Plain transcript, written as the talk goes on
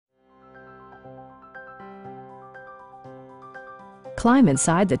Climb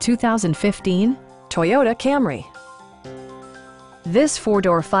inside the 2015 Toyota Camry. This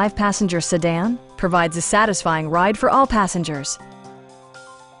four-door, five-passenger sedan provides a satisfying ride for all passengers.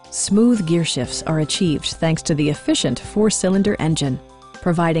 Smooth gear shifts are achieved thanks to the efficient four-cylinder engine,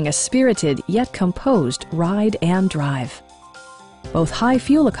 providing a spirited yet composed ride and drive. Both high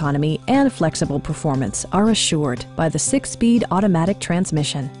fuel economy and flexible performance are assured by the six-speed automatic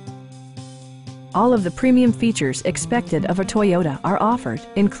transmission. All of the premium features expected of a Toyota are offered,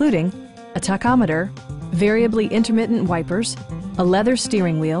 including a tachometer, variably intermittent wipers, a leather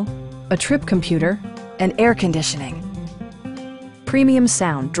steering wheel, a trip computer, and air conditioning. Premium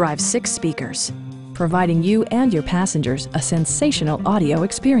sound drives 6 speakers, providing you and your passengers a sensational audio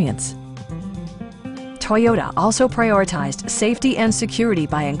experience. Toyota also prioritized safety and security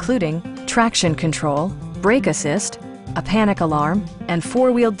by including traction control, brake assist, a panic alarm, and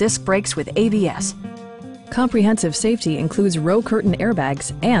four-wheel disc brakes with ABS. Comprehensive safety includes row curtain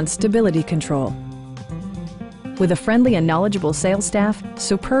airbags and stability control. With a friendly and knowledgeable sales staff,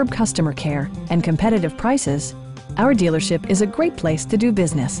 superb customer care, and competitive prices, our dealership is a great place to do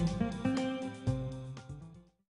business.